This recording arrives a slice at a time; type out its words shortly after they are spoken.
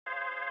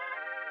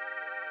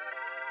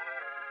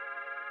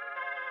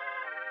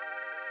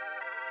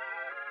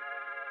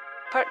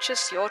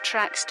Purchase your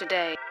tracks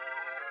today.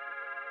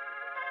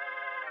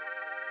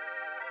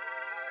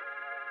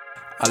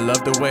 I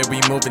love the way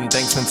we moving,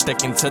 thanks for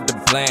sticking to the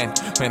plan.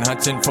 Been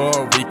hunting for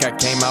a week, I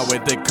came out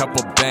with a couple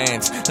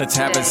bands. Let's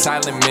have a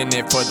silent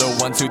minute for the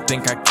ones who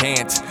think I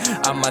can't.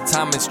 On my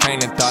time is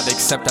training thought,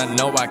 except I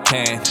know I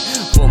can.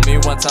 Fool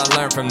me once, I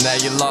learned from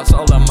that, you lost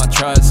all of my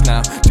trust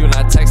now. Do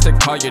not text or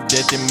call, you're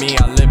dead to me,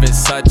 I live as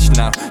such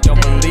now.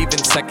 Don't believe in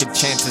second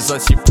chances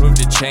unless you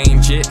prove to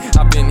change it.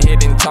 I've been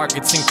hitting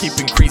targets and keep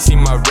increasing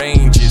my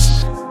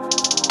ranges.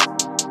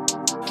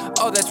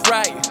 Oh, that's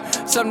right.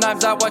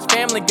 Sometimes I watch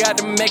family,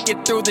 gotta make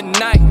it through the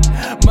night.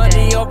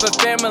 Money over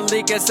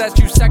family, guess that's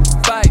true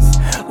sacrifice.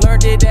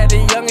 Learned it at a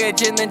young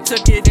age and then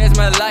took it as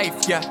my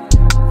life, yeah.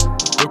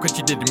 Look what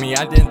you did to me,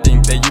 I didn't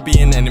think that you'd be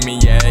an enemy,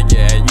 yeah.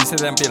 You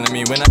said I'm feeling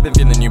me when I've been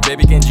feeling you,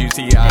 baby, can't you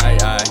see?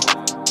 I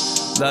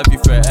love you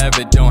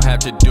forever, don't have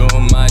to do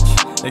much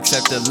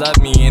except to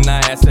love me, and I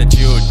ask that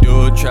you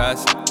do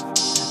trust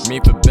me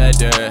for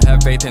better,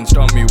 have faith in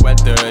stormy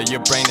weather.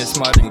 Your brain is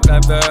smart and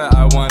clever,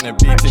 I wanna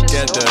be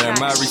together.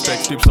 My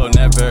respect stoops low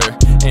never,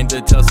 and to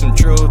tell some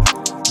truth,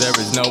 there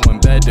is no one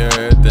better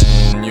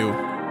than you.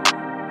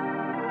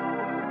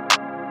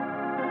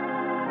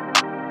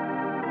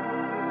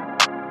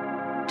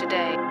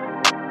 Today.